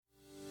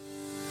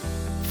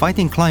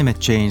Fighting climate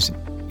change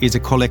is a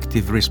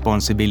collective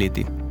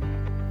responsibility,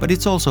 but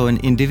it's also an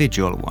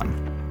individual one.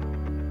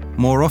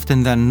 More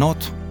often than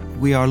not,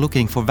 we are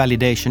looking for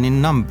validation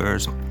in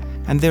numbers,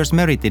 and there's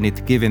merit in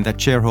it given that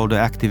shareholder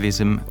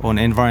activism on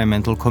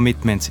environmental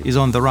commitments is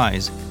on the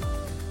rise.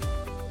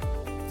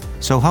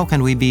 So how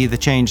can we be the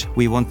change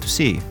we want to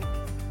see?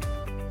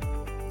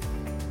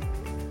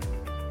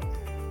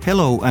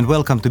 Hello and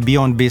welcome to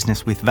Beyond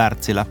Business with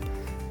Wärtsilä,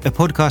 a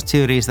podcast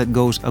series that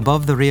goes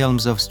above the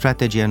realms of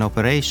strategy and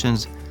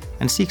operations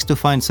and seeks to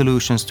find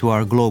solutions to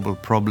our global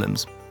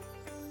problems.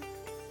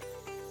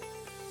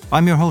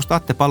 I'm your host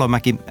Atte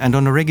Palomäki, and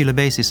on a regular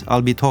basis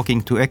I'll be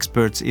talking to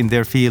experts in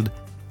their field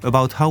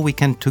about how we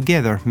can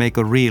together make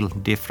a real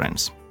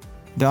difference.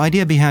 The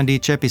idea behind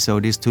each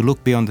episode is to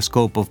look beyond the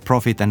scope of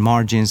profit and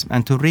margins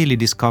and to really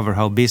discover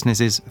how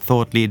businesses,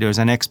 thought leaders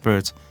and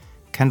experts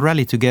can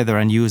rally together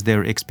and use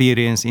their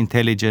experience,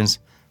 intelligence,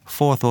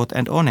 forethought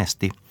and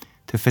honesty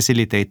to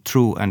facilitate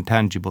true and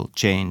tangible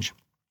change.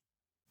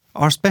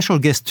 Our special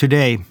guest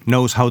today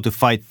knows how to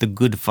fight the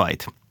good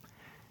fight.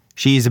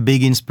 She is a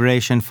big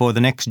inspiration for the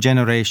next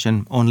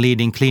generation on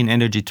leading clean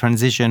energy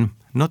transition,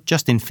 not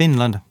just in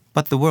Finland,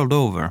 but the world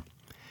over.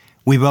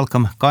 We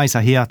welcome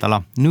Kaisa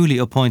Hietala, newly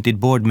appointed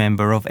board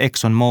member of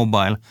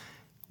ExxonMobil,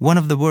 one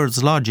of the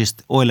world's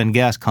largest oil and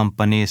gas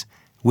companies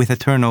with a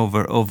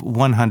turnover of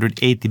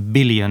 $180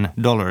 billion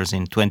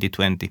in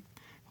 2020.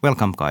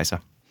 Welcome,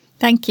 Kaisa.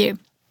 Thank you.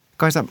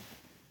 Kaisa,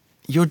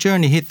 your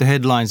journey hit the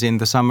headlines in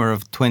the summer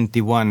of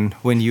 21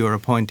 when you were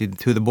appointed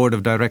to the board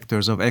of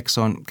directors of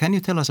Exxon. Can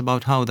you tell us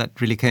about how that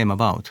really came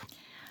about?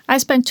 I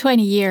spent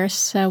 20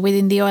 years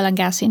within the oil and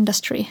gas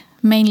industry,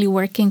 mainly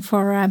working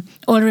for an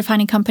oil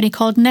refining company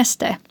called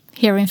Neste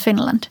here in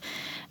Finland.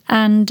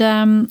 And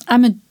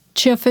I'm a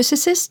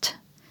geophysicist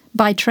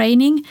by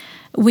training,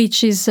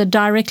 which is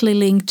directly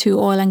linked to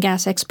oil and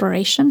gas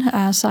exploration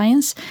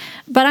science.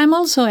 But I'm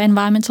also an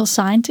environmental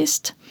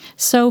scientist.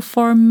 So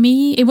for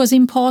me, it was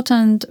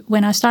important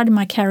when I started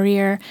my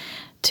career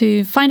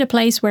to find a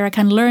place where I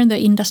can learn the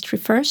industry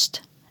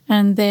first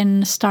and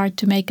then start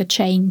to make a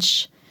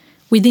change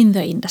within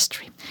the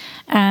industry.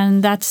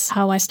 And that's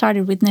how I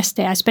started with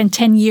Neste. I spent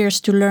 10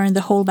 years to learn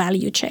the whole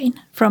value chain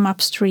from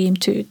upstream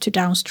to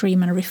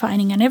downstream and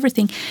refining and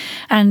everything.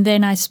 And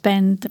then I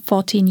spent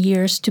 14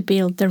 years to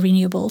build the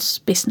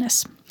renewables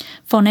business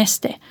for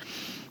Neste.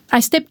 I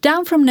stepped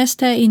down from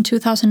Neste in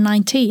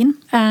 2019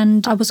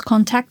 and I was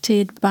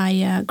contacted by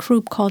a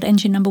group called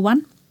Engine No.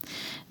 1.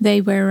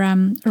 They were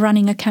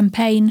running a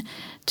campaign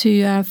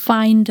to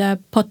find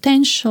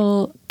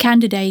potential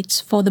candidates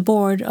for the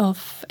board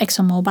of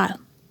ExxonMobil.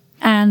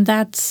 And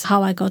that's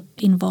how I got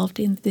involved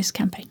in this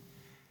campaign.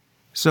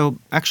 So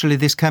actually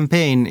this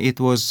campaign, it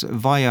was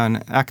via an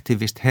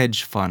activist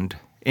hedge fund,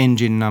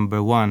 Engine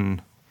No.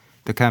 1,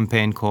 the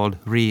campaign called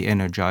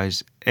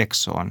Re-Energize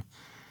Exxon.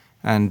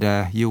 And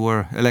you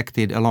were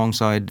elected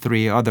alongside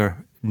 3 other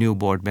new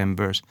board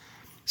members.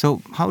 So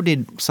how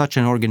did such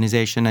an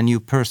organization and you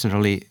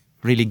personally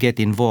really get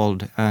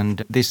involved?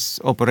 And this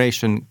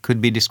operation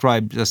could be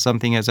described as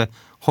something as a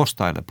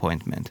hostile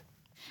appointment.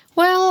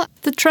 Well,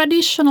 the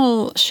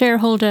traditional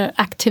shareholder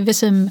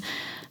activism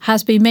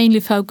has been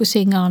mainly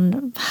focusing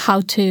on how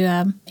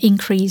to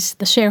increase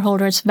the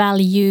shareholders'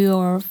 value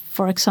or,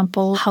 for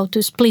example, how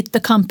to split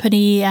the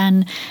company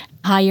and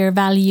higher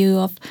value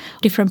of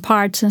different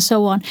parts and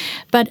so on.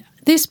 But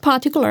this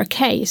particular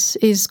case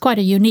is quite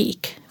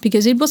unique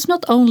because it was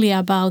not only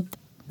about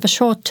the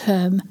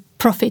short-term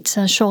profits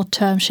and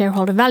short-term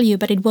shareholder value,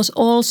 but it was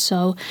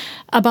also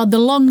about the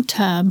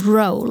long-term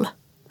role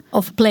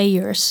of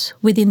players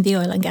within the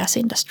oil and gas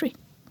industry.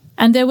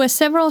 And there were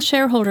several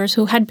shareholders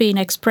who had been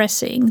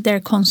expressing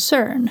their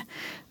concern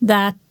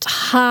that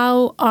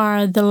how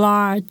are the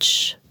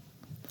large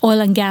oil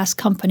and gas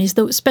companies,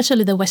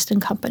 especially the Western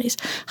companies,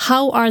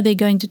 how are they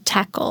going to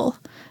tackle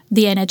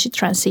the energy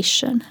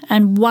transition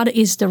and what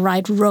is the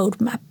right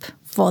roadmap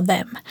for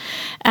them?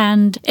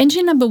 And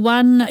Engine No.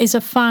 1 is a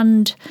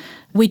fund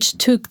which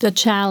took the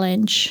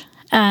challenge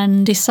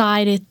and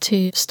decided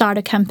to start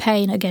a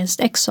campaign against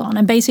Exxon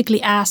and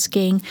basically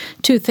asking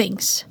 2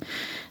 things.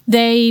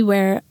 They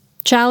were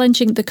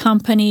challenging the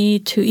company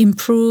to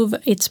improve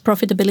its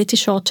profitability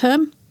short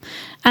term.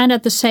 And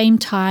at the same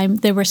time,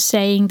 they were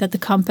saying that the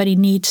company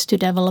needs to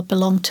develop a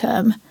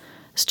long-term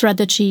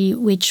strategy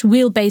which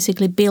will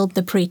basically build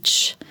the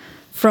bridge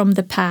from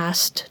the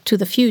past to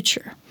the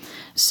future.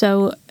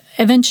 So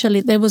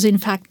eventually, there was in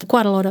fact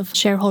quite a lot of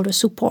shareholder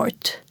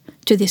support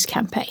to this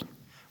campaign.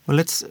 Well,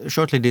 let's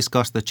shortly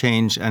discuss the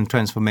change and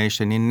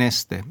transformation in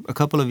Neste. A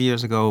couple of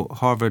years ago,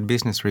 Harvard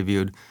Business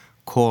Review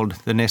called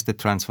the Neste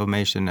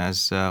transformation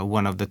as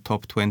one of the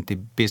top 20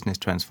 business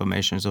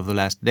transformations of the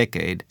last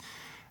decade.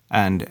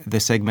 And the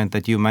segment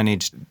that you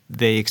managed,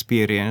 they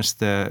experienced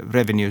the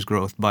revenues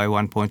growth by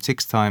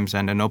 1.6 times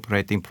and an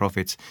operating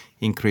profits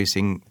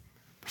increasing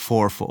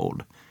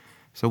 4-fold.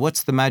 So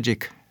what's the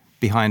magic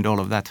behind all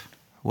of that?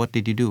 What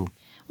did you do?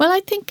 Well, I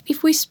think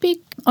if we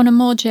speak on a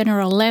more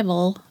general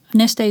level,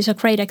 Neste is a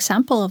great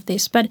example of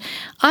this, but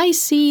I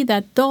see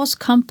that those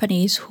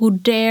companies who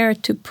dare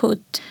to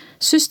put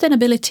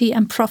sustainability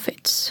and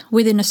profits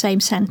within the same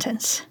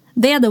sentence,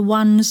 they are the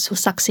ones who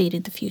succeed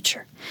in the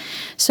future.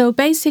 So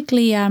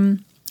basically,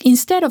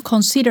 instead of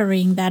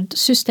considering that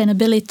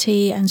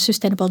sustainability and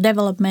sustainable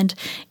development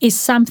is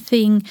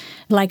something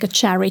like a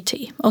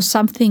charity or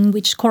something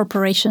which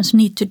corporations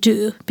need to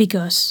do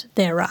because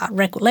there are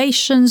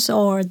regulations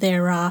or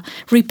there are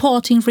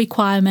reporting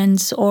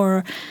requirements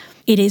or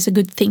it is a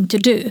good thing to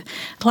do.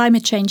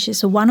 Climate change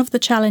is one of the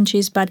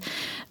challenges, but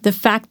the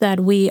fact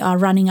that we are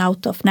running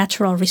out of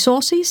natural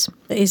resources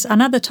is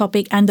another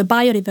topic, and the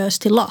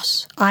biodiversity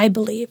loss, I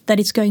believe that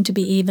it's going to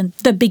be even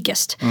the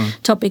biggest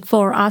topic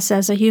for us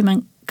as a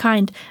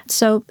humankind.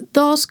 So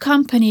those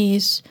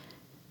companies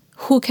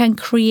who can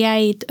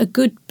create a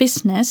good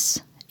business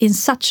in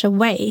such a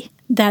way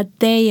that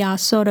they are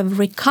sort of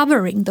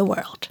recovering the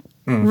world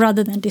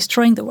rather than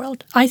destroying the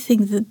world. I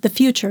think that the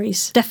future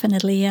is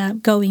definitely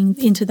going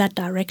into that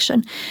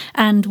direction.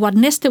 And what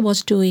Neste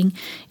was doing,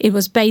 it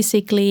was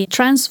basically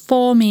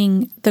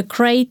transforming the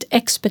great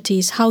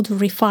expertise how to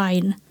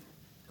refine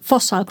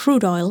fossil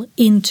crude oil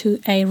into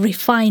a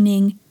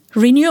refining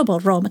renewable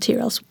raw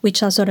materials,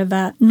 which are sort of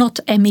not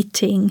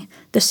emitting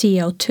the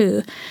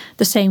CO2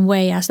 the same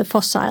way as the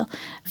fossil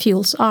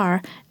fuels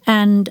are.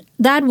 And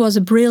that was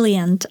a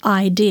brilliant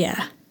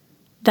idea,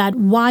 that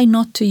why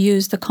not to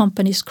use the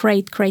company's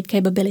great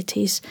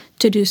capabilities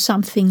to do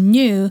something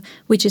new,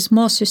 which is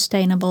more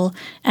sustainable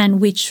and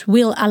which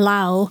will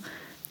allow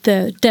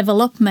the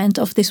development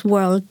of this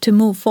world to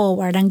move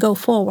forward and go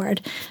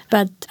forward,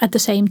 but at the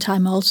same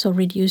time also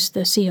reduce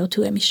the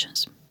CO2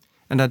 emissions.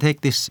 And I take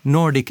this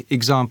Nordic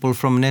example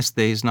from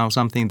Neste is now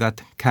something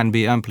that can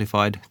be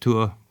amplified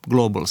to a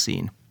global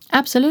scene.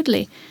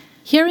 Absolutely.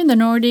 Here in the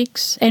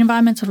Nordics,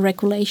 environmental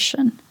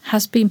regulation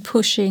has been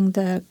pushing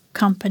the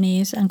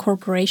companies and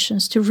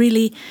corporations to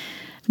really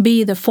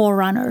be the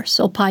forerunners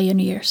or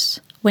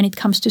pioneers when it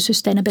comes to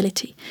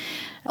sustainability.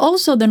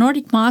 Also, the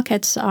Nordic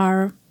markets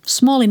are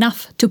small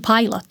enough to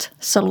pilot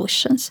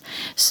solutions.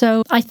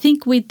 So I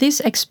think with this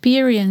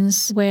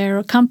experience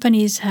where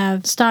companies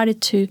have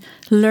started to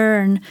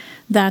learn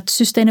that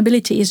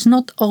sustainability is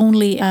not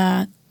only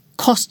a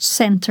cost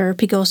center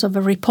because of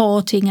a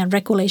reporting and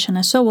regulation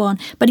and so on,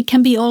 but it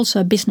can be also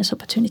a business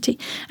opportunity.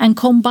 And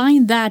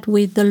combine that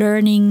with the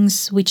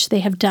learnings which they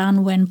have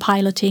done when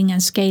piloting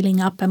and scaling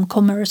up and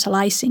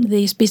commercializing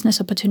these business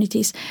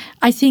opportunities,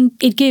 I think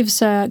it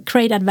gives a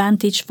great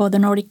advantage for the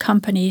Nordic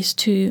companies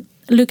to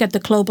look at the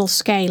global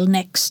scale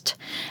next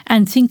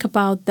and think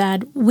about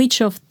that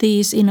which of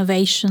these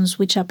innovations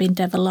which have been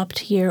developed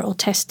here or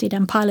tested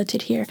and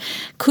piloted here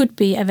could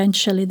be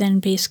eventually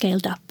then be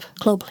scaled up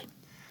globally.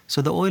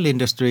 So the oil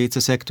industry, it's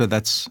a sector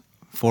that's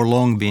for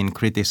long been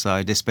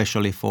criticized,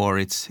 especially for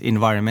its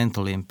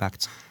environmental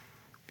impacts.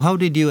 How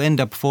did you end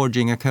up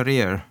forging a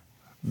career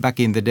back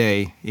in the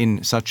day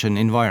in such an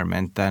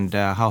environment, and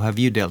how have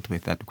you dealt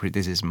with that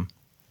criticism?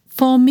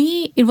 For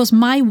me, it was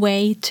my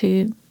way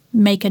to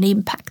make an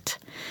impact.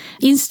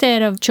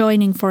 Instead of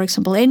joining, for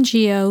example,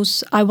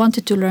 NGOs, I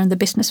wanted to learn the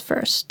business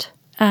first.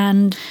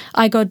 And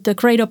I got the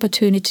great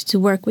opportunity to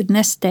work with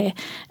Neste.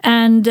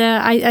 And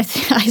I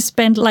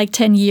spent like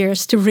 10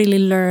 years to really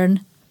learn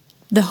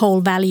the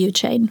whole value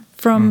chain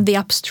from the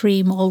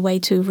upstream all the way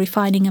to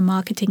refining and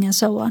marketing and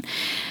so on.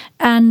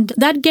 And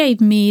that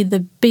gave me the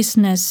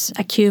business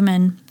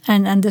acumen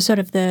and the sort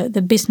of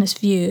the business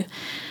view.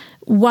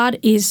 What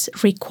is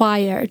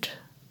required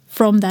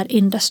from that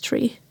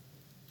industry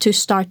to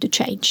start to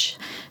change?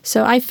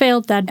 So I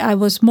felt that I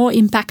was more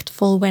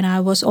impactful when I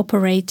was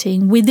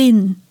operating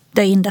within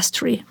the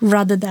industry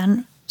rather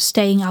than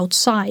staying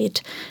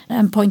outside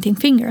and pointing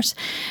fingers.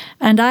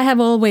 And I have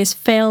always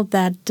felt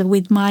that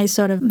with my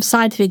sort of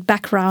scientific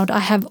background, I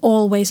have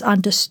always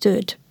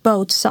understood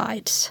both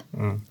sides.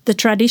 The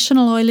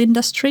traditional oil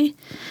industry,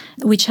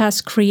 which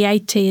has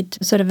created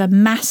sort of a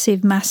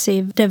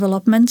massive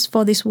developments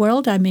for this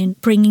world. I mean,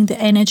 bringing the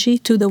energy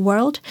to the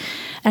world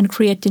and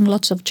creating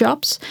lots of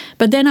jobs.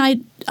 But then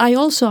I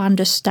also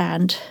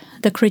understand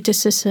the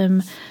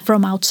criticism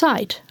from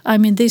outside. I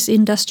mean, this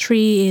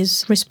industry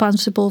is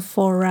responsible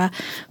for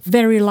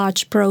very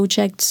large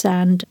projects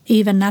and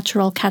even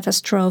natural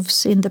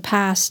catastrophes in the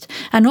past.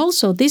 And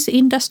also, this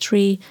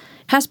industry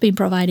has been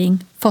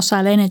providing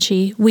fossil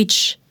energy,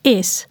 which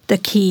is the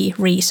key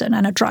reason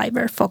and a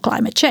driver for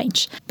climate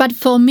change. But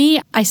for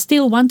me, I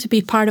still want to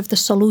be part of the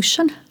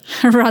solution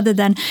rather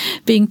than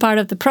being part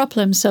of the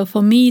problem. So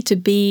for me to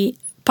be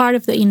part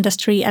of the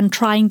industry and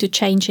trying to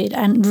change it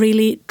and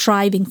really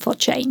driving for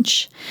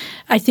change,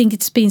 I think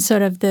it's been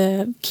sort of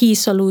the key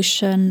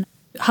solution,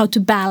 how to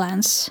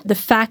balance the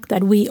fact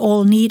that we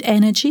all need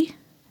energy,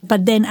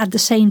 but then at the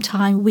same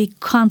time, we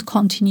can't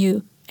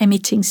continue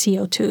emitting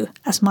CO2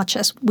 as much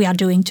as we are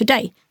doing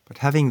today. But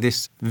having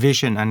this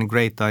vision and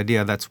great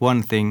idea, that's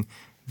one thing.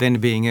 Then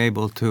being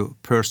able to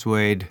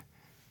persuade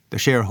the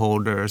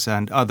shareholders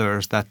and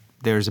others that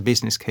there's a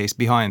business case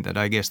behind that,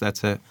 I guess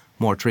that's a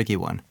more tricky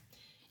one.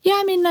 Yeah,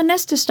 I mean,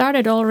 Neste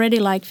started already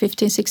like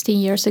 15, 16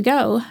 years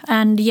ago.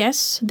 And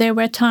yes, there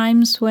were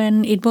times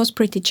when it was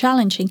pretty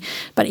challenging.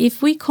 But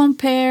if we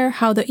compare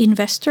how the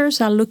investors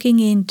are looking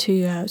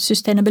into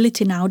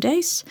sustainability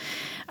nowadays,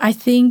 I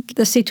think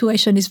the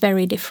situation is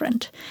very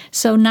different.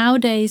 So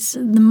nowadays,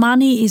 the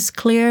money is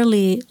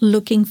clearly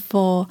looking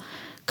for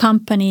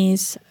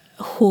companies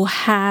who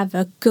have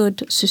a good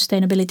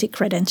sustainability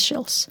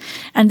credentials.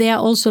 And they are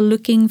also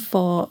looking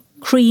for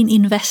green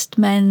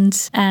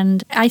investments.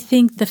 And I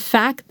think the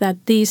fact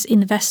that these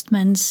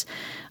investments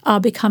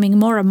are becoming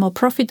more and more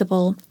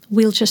profitable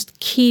will just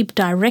keep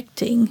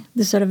directing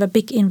the sort of a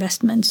big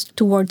investments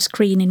towards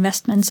green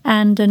investments.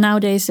 And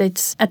nowadays,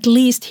 it's at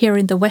least here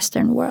in the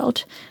Western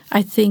world,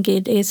 I think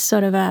it is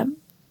sort of a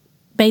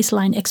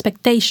baseline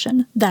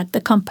expectation that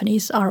the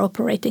companies are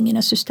operating in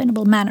a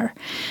sustainable manner.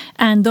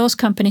 And those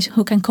companies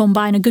who can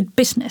combine a good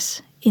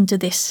business into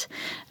this,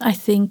 I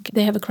think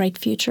they have a great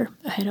future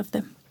ahead of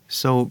them.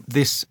 So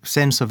this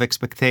sense of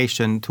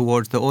expectation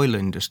towards the oil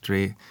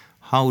industry,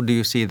 how do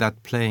you see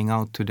that playing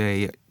out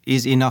today?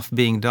 Is enough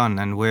being done,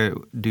 and where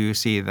do you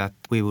see that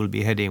we will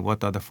be heading?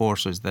 What are the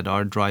forces that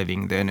are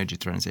driving the energy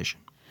transition?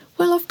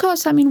 Well, of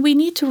course, I mean, we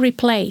need to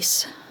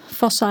replace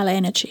fossil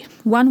energy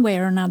one way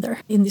or another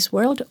in this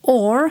world,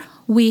 or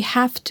we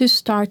have to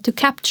start to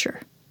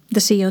capture the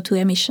CO2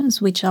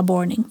 emissions which are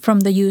born from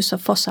the use of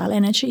fossil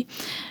energy.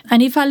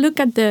 And if I look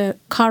at the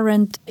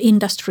current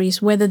industries,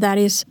 whether that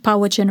is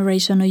power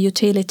generation or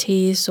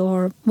utilities,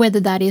 or whether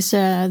that is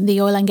the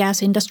oil and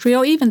gas industry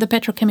or even the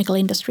petrochemical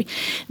industry,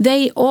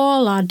 they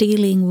all are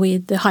dealing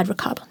with the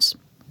hydrocarbons.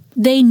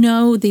 They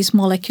know these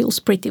molecules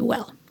pretty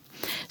well.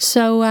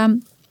 So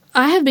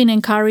I have been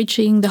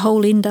encouraging the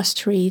whole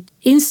industry,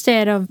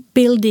 instead of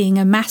building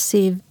a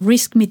massive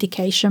risk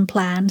mitigation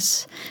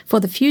plans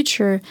for the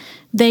future,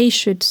 they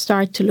should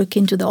start to look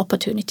into the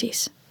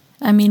opportunities.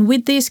 I mean,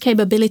 with these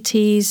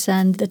capabilities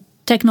and the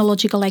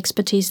technological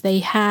expertise they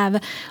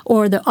have,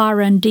 or the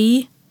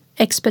R&D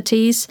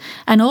expertise,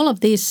 and all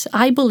of this,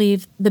 I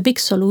believe the big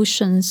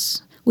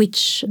solutions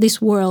which this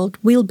world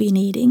will be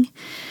needing,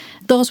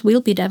 those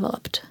will be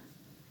developed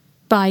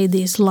by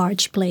these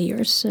large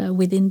players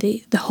within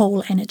the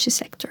whole energy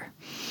sector.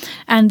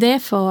 And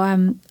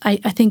therefore,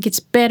 I think it's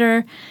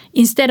better,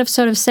 instead of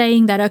sort of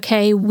saying that,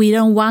 okay, we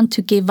don't want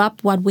to give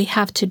up what we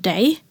have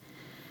today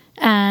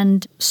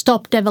and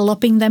stop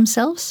developing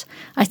themselves,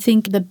 I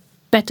think the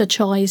better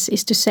choice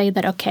is to say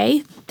that,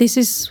 okay, this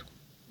is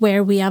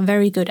where we are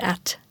very good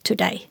at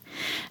today.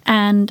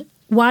 And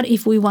what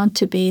if we want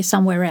to be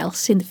somewhere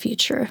else in the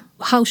future?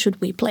 How should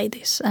we play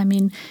this? I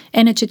mean,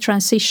 energy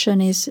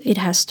transition it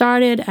has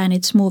started and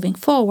it's moving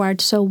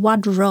forward. So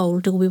what role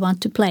do we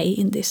want to play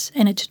in this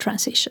energy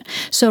transition?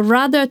 So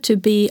rather to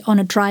be on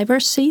a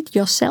driver's seat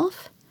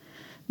yourself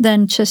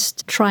than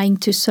just trying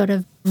to sort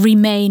of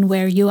remain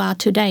where you are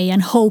today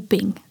and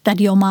hoping that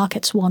your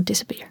markets won't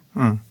disappear.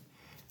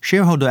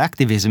 Shareholder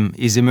activism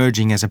is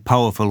emerging as a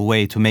powerful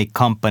way to make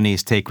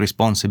companies take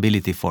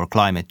responsibility for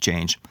climate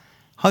change.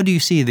 How do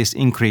you see this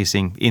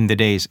increasing in the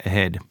days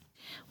ahead?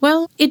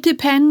 Well, it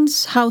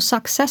depends how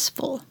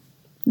successful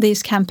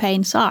these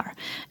campaigns are.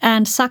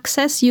 And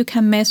success you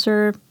can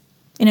measure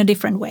in a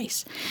different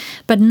ways.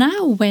 But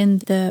now when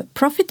the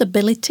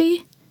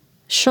profitability,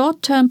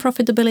 short-term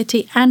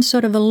profitability and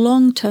sort of a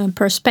long-term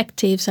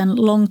perspectives and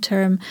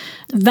long-term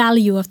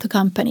value of the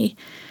company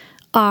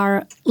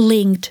are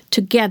linked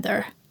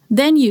together,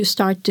 then you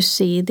start to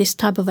see this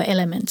type of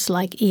elements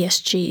like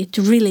ESG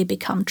to really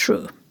become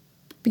true.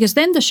 Because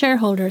then the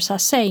shareholders are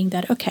saying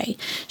that, okay,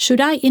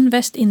 should I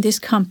invest in this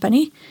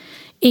company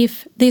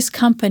if this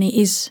company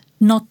is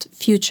not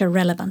future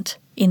relevant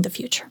in the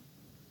future?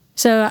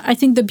 So I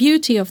think the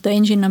beauty of the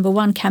Engine No.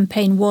 1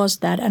 campaign was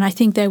that, and I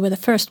think they were the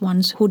first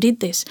ones who did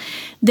this,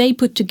 they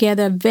put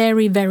together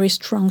very, very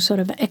strong sort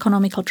of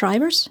economical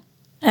drivers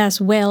as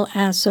well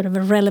as sort of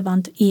a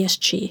relevant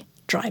ESG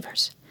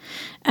drivers.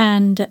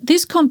 And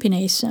this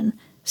combination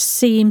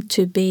seemed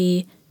to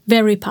be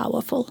very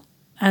powerful,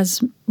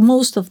 as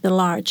most of the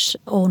large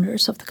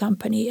owners of the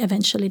company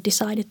eventually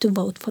decided to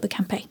vote for the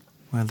campaign.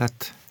 Well,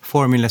 that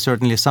formula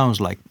certainly sounds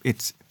like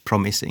it's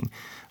promising.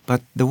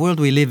 But the world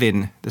we live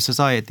in, the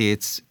society,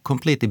 it's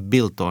completely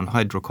built on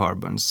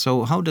hydrocarbons.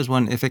 So how does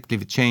one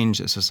effectively change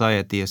a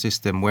society, a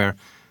system where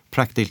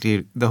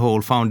practically the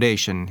whole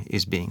foundation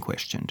is being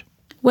questioned?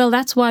 Well,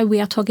 that's why we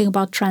are talking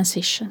about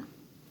transition.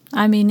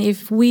 I mean,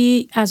 if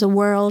we as a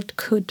world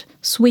could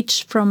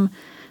switch from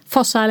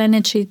fossil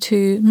energy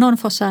to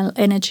non-fossil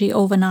energy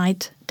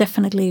overnight,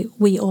 definitely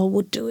we all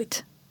would do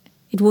it.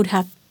 It would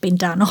have been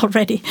done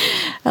already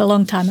a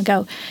long time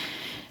ago.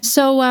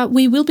 So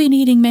we will be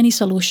needing many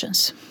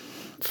solutions.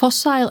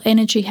 Fossil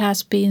energy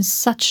has been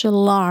such a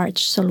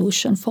large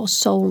solution for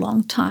so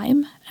long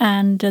time,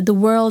 and the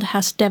world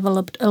has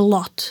developed a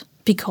lot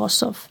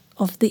because of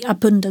the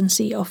abundance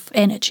of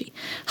energy.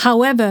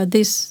 However,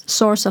 this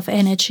source of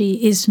energy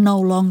is no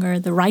longer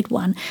the right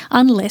one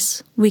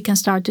unless we can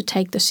start to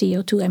take the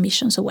CO2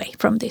 emissions away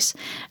from this.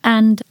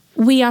 And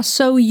we are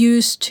so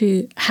used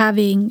to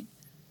having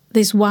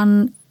this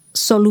one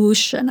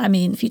solution. I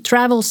mean, if you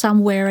travel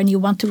somewhere and you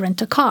want to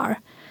rent a car,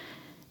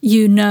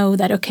 you know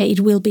that, okay, it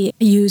will be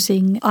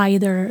using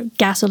either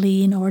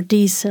gasoline or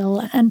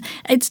diesel. And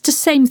it's the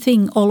same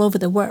thing all over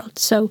the world.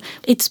 So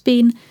it's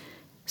been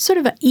sort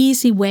of an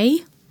easy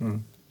way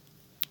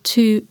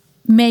to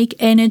make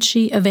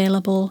energy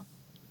available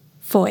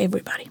for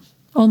everybody,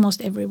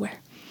 almost everywhere.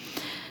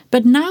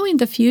 But now in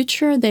the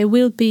future, there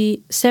will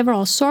be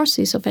several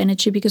sources of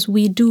energy because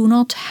we do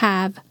not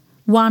have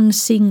one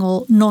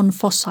single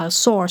non-fossil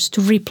source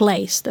to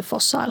replace the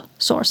fossil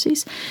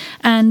sources.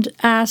 And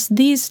as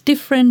these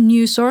different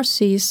new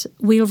sources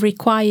will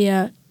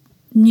require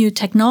new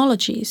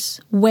technologies,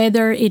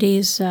 whether it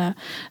is a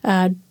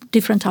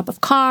different type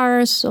of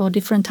cars or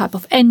different type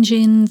of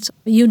engines,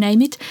 you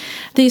name it,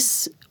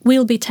 this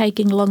will be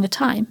taking longer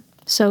time.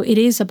 So it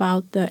is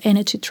about the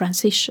energy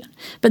transition.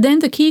 But then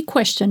the key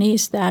question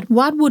is that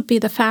what would be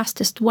the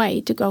fastest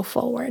way to go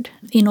forward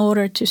in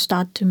order to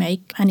start to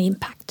make an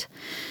impact?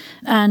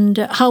 And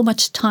how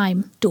much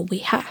time do we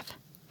have?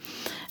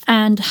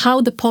 And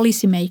how the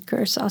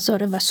policymakers are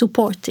sort of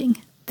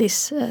supporting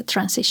this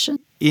transition.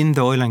 In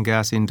the oil and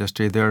gas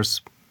industry,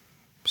 there's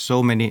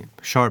so many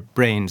sharp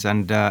brains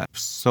and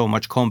so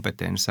much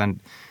competence, and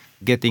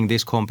getting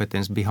this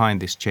competence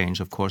behind this change,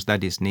 of course,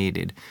 that is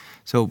needed.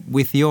 So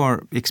with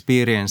your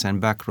experience and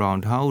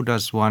background, how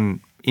does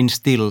one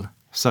instill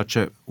such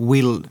a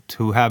will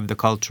to have the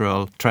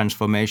cultural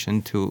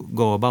transformation to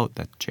go about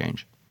that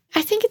change?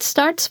 I think it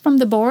starts from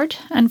the board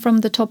and from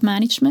the top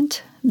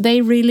management.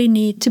 They really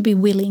need to be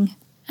willing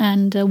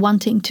and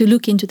wanting to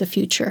look into the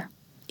future.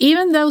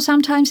 Even though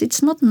sometimes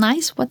it's not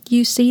nice what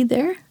you see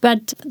there,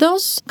 but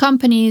those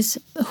companies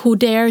who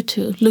dare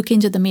to look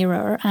into the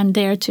mirror and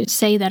dare to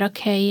say that,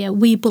 okay,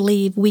 we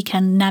believe we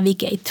can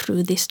navigate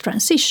through this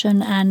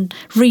transition and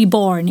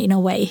reborn in a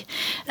way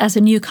as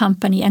a new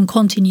company and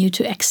continue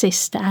to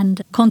exist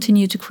and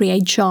continue to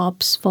create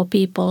jobs for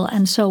people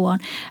and so on.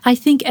 I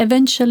think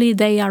eventually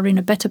they are in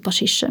a better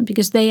position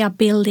because they are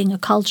building a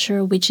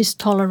culture which is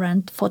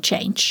tolerant for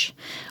change,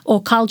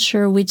 or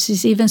culture which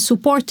is even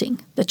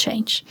supporting the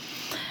change.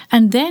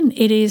 And then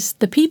it is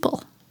the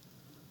people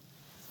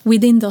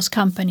within those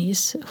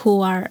companies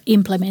who are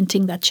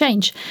implementing that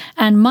change.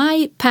 And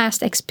my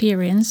past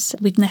experience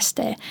with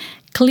Neste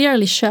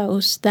clearly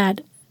shows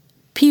that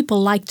people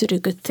like to do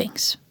good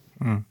things.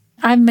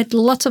 I've met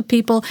lots of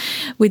people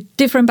with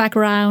different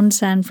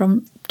backgrounds and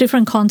from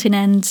different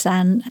continents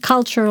and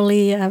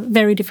culturally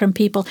very different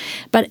people.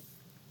 But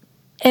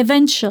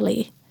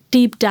eventually,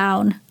 deep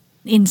down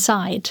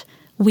inside,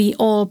 we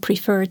all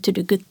prefer to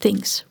do good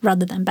things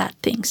rather than bad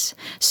things.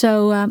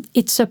 So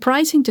it's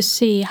surprising to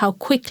see how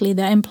quickly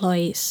the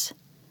employees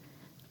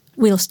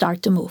will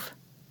start to move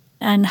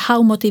and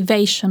how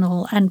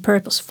motivational and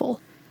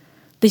purposeful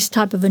this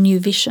type of a new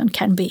vision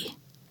can be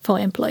for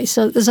employees.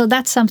 So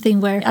that's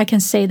something where I can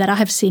say that I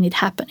have seen it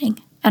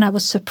happening. And I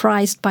was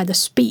surprised by the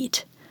speed,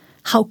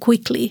 how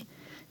quickly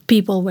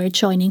people were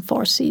joining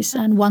forces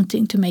and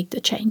wanting to make the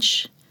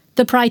change.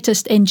 The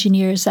brightest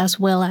engineers as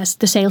well as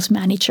the sales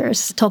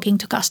managers talking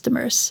to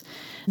customers.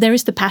 There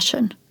is the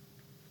passion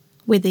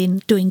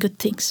within doing good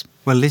things.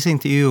 Well, listening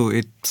to you,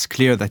 it's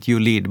clear that you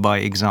lead by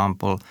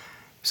example.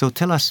 So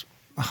tell us,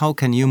 how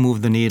can you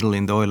move the needle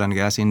in the oil and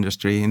gas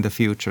industry in the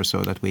future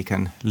so that we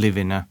can live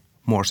in a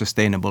more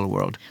sustainable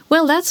world?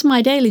 Well, that's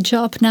my daily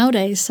job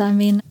nowadays. I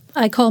mean,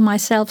 I call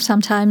myself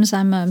sometimes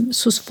I'm a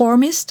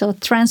susformist or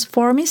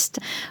transformist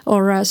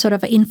or a sort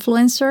of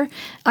influencer.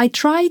 I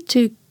try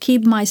to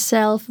keep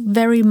myself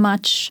very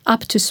much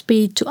up to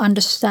speed to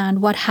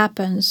understand what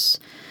happens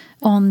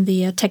on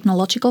the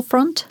technological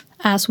front,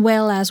 as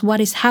well as what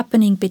is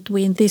happening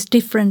between these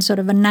different sort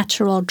of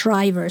natural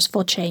drivers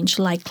for change,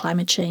 like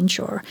climate change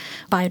or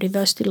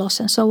biodiversity loss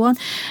and so on.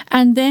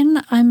 And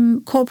then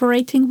I'm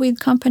cooperating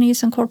with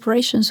companies and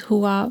corporations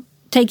who are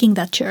taking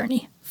that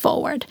journey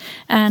forward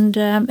and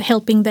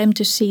helping them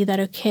to see that,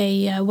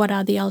 okay, what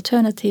are the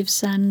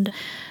alternatives and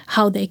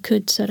how they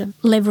could sort of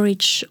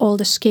leverage all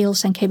the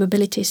skills and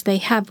capabilities they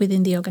have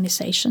within the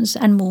organizations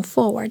and move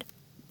forward.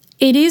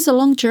 It is a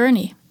long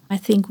journey. I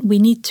think we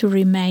need to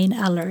remain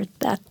alert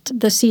that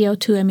the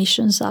CO2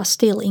 emissions are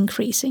still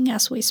increasing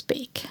as we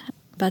speak,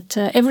 but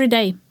every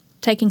day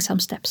taking some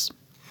steps.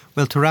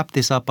 Well, to wrap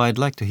this up, I'd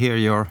like to hear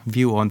your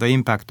view on the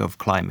impact of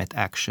climate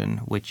action,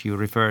 which you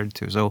referred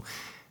to. So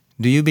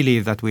do you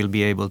believe that we'll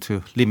be able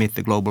to limit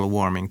the global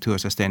warming to a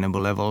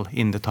sustainable level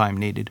in the time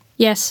needed?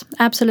 Yes,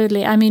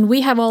 absolutely. I mean,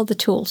 we have all the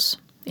tools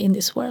in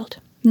this world.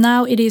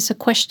 Now it is a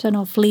question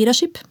of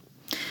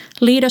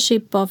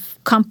leadership of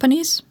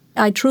companies.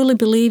 I truly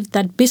believe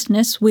that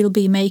business will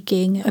be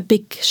making a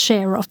big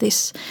share of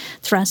this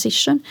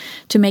transition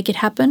to make it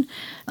happen.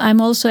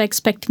 I'm also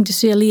expecting to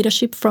see a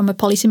leadership from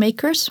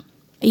policymakers,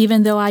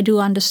 even though I do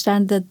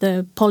understand that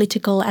the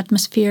political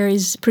atmosphere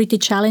is pretty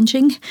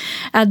challenging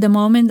at the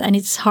moment and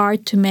it's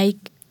hard to make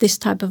this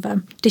type of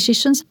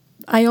decisions.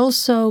 I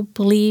also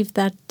believe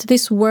that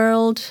this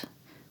world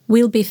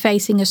will be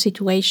facing a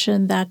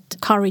situation that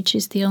courage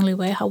is the only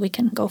way how we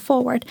can go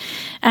forward.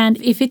 And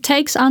if it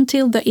takes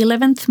until the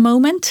 11th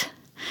moment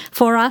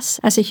for us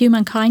as a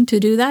humankind to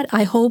do that.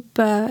 I hope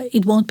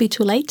it won't be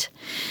too late.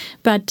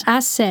 But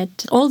as said,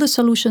 all the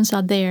solutions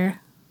are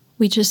there.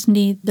 We just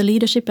need the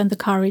leadership and the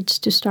courage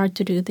to start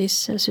to do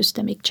this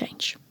systemic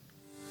change.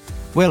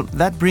 Well,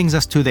 that brings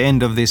us to the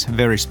end of this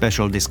very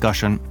special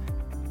discussion.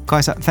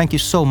 Kaisa, thank you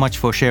so much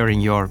for sharing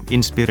your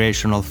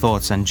inspirational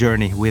thoughts and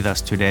journey with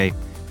us today.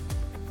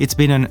 It's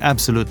been an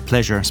absolute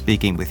pleasure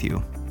speaking with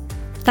you.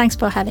 Thanks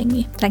for having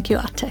me. Thank you,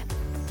 Atte.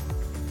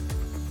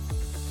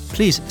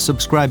 Please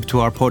subscribe to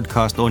our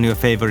podcast on your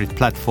favorite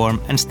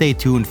platform and stay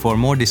tuned for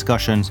more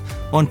discussions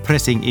on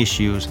pressing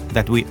issues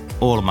that we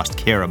all must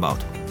care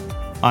about.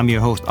 I'm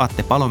your host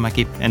Atte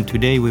Palomäki, and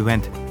today we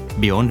went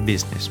beyond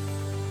business.